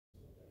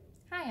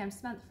Hi, I'm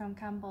Samantha from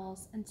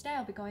Campells, and today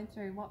I'll be going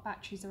through what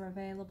batteries are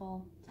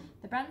available.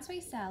 The brands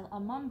we sell are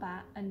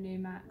Mombat and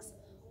Numax.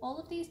 All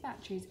of these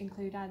batteries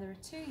include either a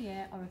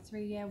 2-year or a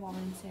 3-year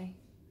warranty.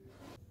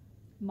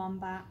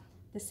 Mombat.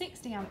 The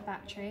 60 amp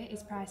battery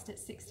is priced at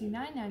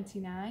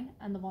 $69.99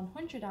 and the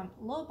 100 amp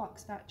low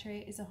box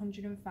battery is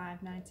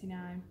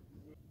 $105.99.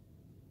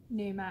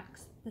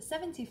 Numax. The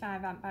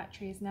 75 amp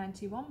battery is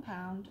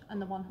 £91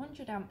 and the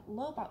 100 amp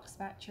low box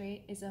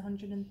battery is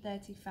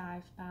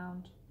 £135.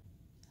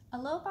 A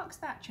low box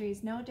battery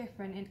is no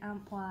different in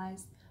amp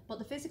wise, but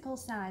the physical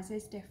size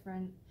is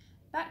different.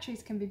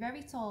 Batteries can be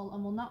very tall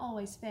and will not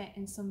always fit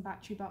in some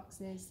battery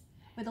boxes.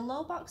 With a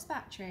low box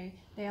battery,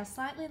 they are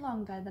slightly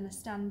longer than a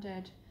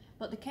standard,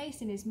 but the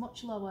casing is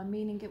much lower,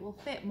 meaning it will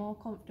fit more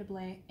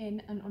comfortably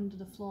in and under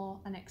the floor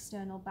and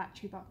external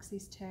battery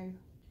boxes too.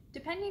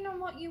 Depending on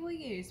what you will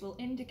use will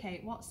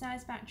indicate what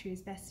size battery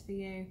is best for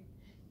you.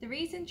 The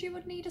reasons you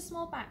would need a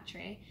small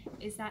battery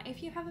is that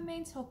if you have a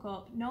mains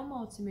hookup, no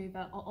motor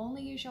mover, or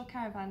only use your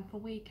caravan for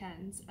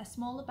weekends, a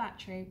smaller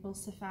battery will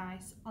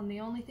suffice, and the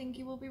only thing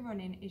you will be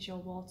running is your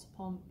water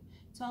pump,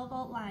 12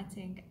 volt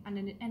lighting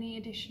and any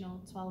additional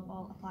 12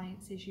 volt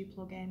appliances you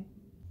plug in.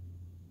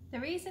 The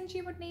reasons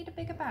you would need a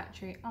bigger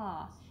battery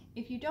are,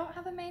 if you don't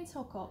have a mains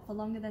hookup for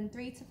longer than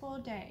 3 to 4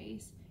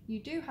 days, you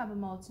do have a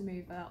motor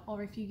mover,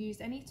 or if you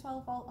use any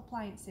 12 volt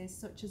appliances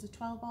such as a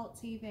 12 volt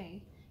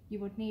TV, you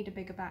would need a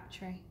bigger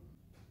battery.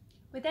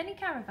 With any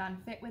caravan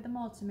fit with a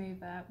motor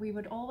mover, we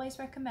would always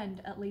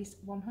recommend at least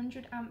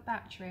 100 amp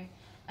battery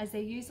as they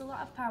use a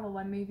lot of power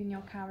when moving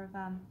your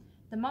caravan.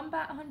 The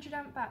Mombat 100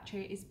 amp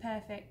battery is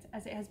perfect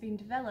as it has been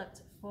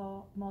developed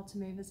for motor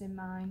movers in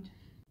mind.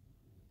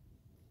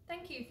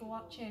 Thank you for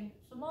watching.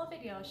 For more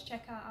videos,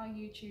 check out our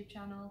YouTube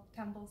channel,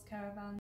 Campbell's Caravan.